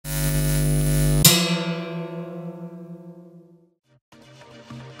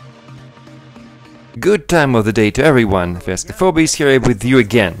Good time of the day to everyone. FiascoFobia is here with you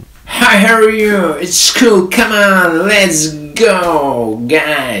again. Hi, how are you? It's cool. Come on, let's go,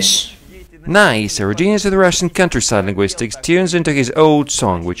 guys. Nice. A genius of the Russian countryside linguistics tunes into his old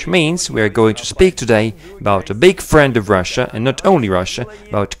song, which means we are going to speak today about a big friend of Russia, and not only Russia,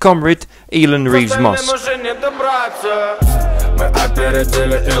 about comrade Elon Reeves Musk.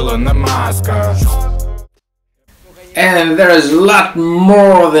 And there is a lot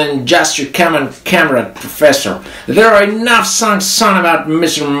more than just your common comrade, Professor. There are enough songs sung about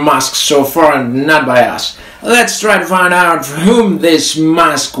Mr. Musk so far and not by us. Let's try to find out for whom this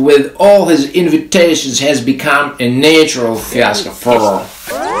Musk, with all his invitations, has become a natural fiasco for all.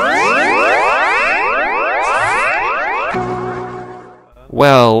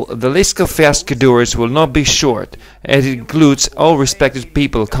 Well, the list of fiasco doers will not be short, as it includes all respected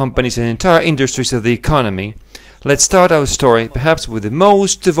people, companies and entire industries of the economy. Let's start our story perhaps with the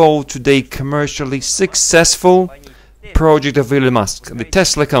most of all today commercially successful project of Elon Musk, the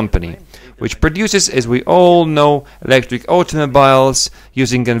Tesla company, which produces, as we all know, electric automobiles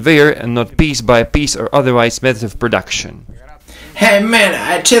using conveyor and not piece by piece or otherwise method of production. Hey man,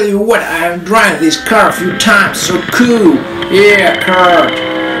 I tell you what, I've driven this car a few times, so cool. Yeah, Kurt.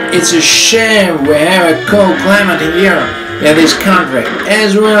 It's a shame we have a cold climate here in this country,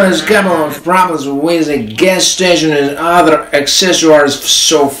 as well as a couple of problems with the gas station and other accessories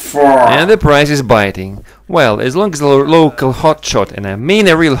so far. And the price is biting. Well, as long as a local hotshot, and I mean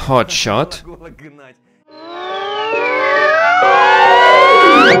a real hotshot,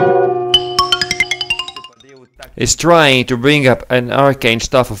 is trying to bring up an arcane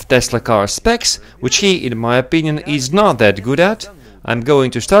stuff of Tesla car specs, which he, in my opinion, is not that good at, I'm going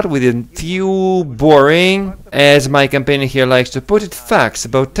to start with a few boring, as my companion here likes to put it, facts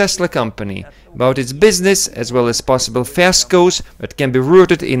about Tesla company, about its business as well as possible fiascos that can be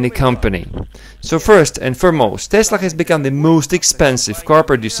rooted in the company. So first and foremost, Tesla has become the most expensive car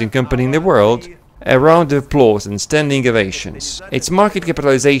producing company in the world. A round of applause and standing ovations. Its market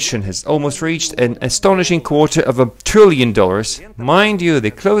capitalization has almost reached an astonishing $250 billion. Mind you,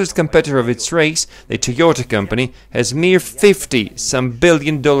 the closest competitor of its race, the Toyota company, has mere $50-some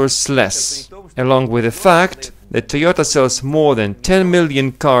billion less, along with the fact that Toyota sells more than 10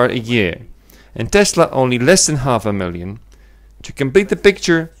 million cars a year, and Tesla only less than 500,000. To complete the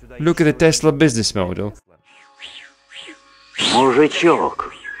picture, look at the Tesla business model.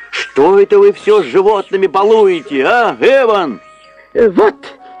 Мужичок, что это вы все с животными балуете, а, Эван? Вот,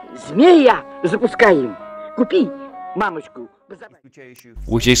 змея запускаем. Купи мамочку.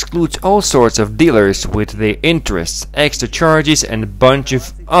 Which excludes all sorts of dealers with their interests, extra charges and a bunch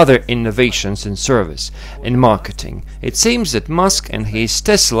of other innovations in service and marketing. It seems that Musk and his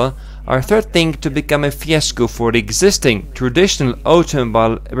Tesla are threatening to become a fiasco for the existing traditional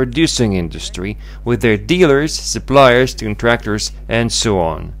automobile producing industry with their dealers, suppliers, contractors and so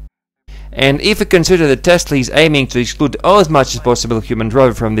on. And if we consider that Tesla is aiming to exclude as much as possible human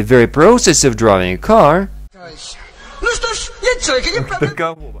driver from the very process of driving a car,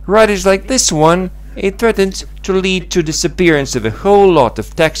 riders like this one, it threatens to lead to disappearance of a whole lot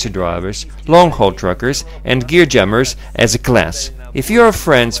of taxi drivers, long-haul truckers and gear jammers as a class. If your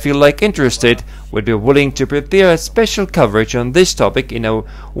friends feel like interested, we'd be willing to prepare a special coverage on this topic in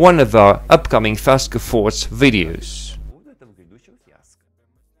one of our upcoming FiascoFobiacs videos.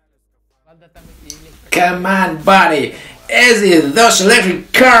 Come on, buddy, as if those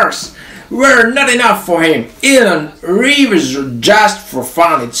electric cars were not enough for him. Elon Reeves just for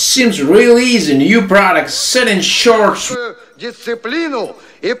fun. It seems really easy. New products set in shorts. Дисциплину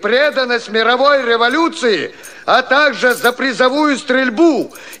и преданность мировой революции, а также за призовую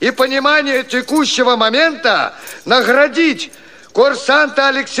стрельбу и понимание текущего момента наградить курсанта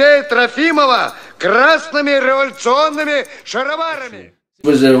Алексея Трофимова красными революционными шароварами.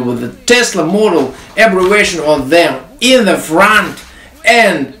 With the Tesla model abbreviation on them in the front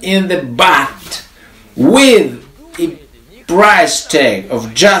and in the back, with a price tag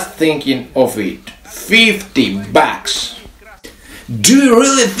of just thinking of it, $50. Do you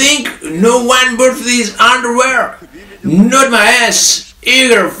really think no one bought these underwear? Not my ass.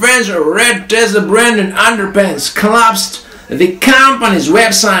 Eager fans of red Tesla branded underpants collapsed the company's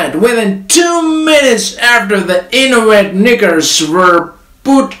website within 2 minutes after the innovative knickers were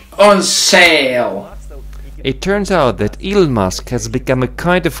put on sale. It turns out that Elon Musk has become a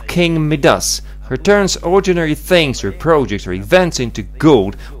kind of King Midas, who turns ordinary things or projects or events into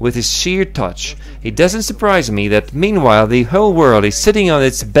gold with his sheer touch. It doesn't surprise me that meanwhile the whole world is sitting on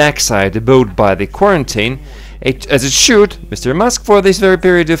its backside abode by the quarantine. As it should, Mr. Musk for this very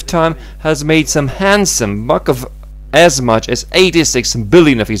period of time has made some handsome buck of as much as 86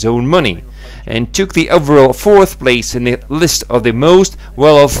 billion of his own money, and took the overall 4th place in the list of the most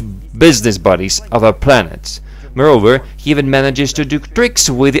well-off business buddies of our planet. Moreover, he even manages to do tricks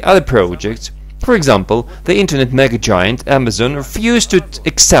with the other projects. For example, the internet mega-giant Amazon refused to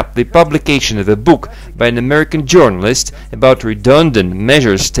accept the publication of a book by an American journalist about redundant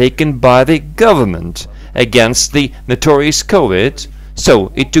measures taken by the government against the notorious COVID.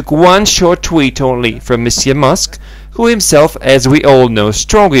 So it took one short tweet only from Mr. Musk, who himself, as we all know,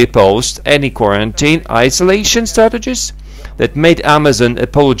 strongly opposed any quarantine isolation strategies, that made Amazon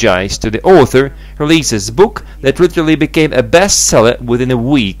apologize to the author, release his book that literally became a bestseller within a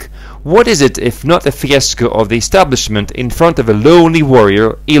week. What is it if not a fiasco of the establishment in front of a lonely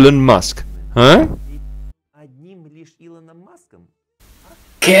warrior, Elon Musk? Huh?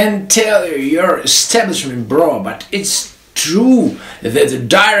 Can't tell you your establishment, bro, but it's true that the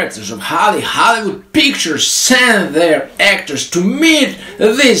directors of Hollywood pictures send their actors to meet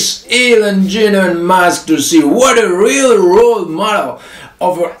this Elon genuine Musk to see what a real role model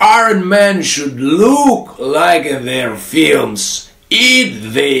of an Iron Man should look like in their films.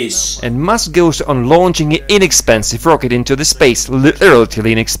 Eat this! And Musk goes on launching an inexpensive rocket into the space,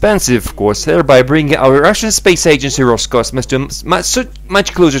 literally inexpensive of course, thereby bringing our Russian space agency Roscosmos to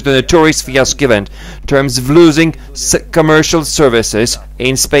much closer to the notorious Fiasco event in terms of losing commercial services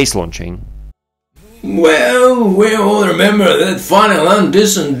in space launching. Well, we all remember that funny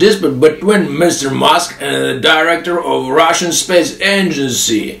long-distance dispute between Mr. Musk and the director of Russian space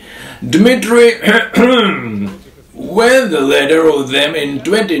agency, Dmitry, when the latter of them in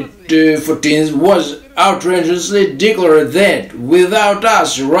 2014 was outrageously declared that without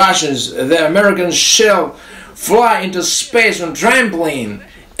us Russians, the Americans shall fly into space on trampoline.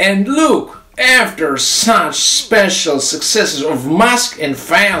 And look, after such special successes of Musk and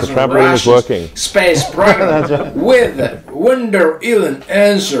Fiasco Russian space program, with Wonder Elon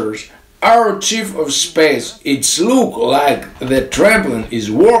answers, our chief of space, it's look like the trampoline is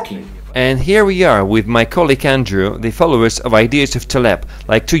working. And here we are with my colleague Andrew, the followers of Ideas of Taleb,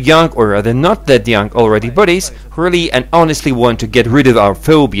 like two young or rather not that young already buddies, who really and honestly want to get rid of our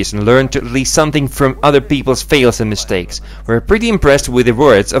phobias and learn to at least something from other people's fails and mistakes. We're pretty impressed with the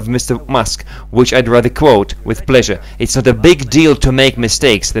words of Mr. Musk, which I'd rather quote with pleasure. It's not a big deal to make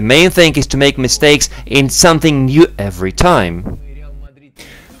mistakes. The main thing is to make mistakes in something new every time.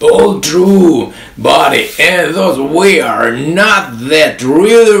 All true, buddy, and thus we are not that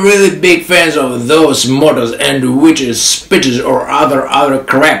really big fans of those mottos and witches, speeches or other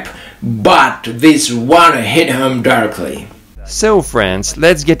crap, but this one hit home directly. So friends,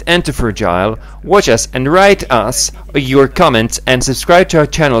 let's get anti-fragile, watch us and write us your comments and subscribe to our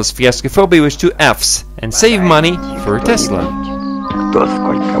channels FiascoFobia with 2 Fs and save money for Tesla.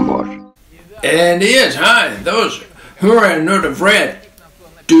 And yes, hi, those who are not afraid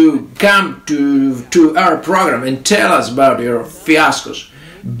to come to our program and tell us about your fiascos.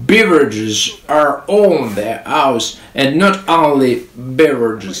 Beverages are on the house and not only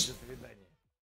beverages.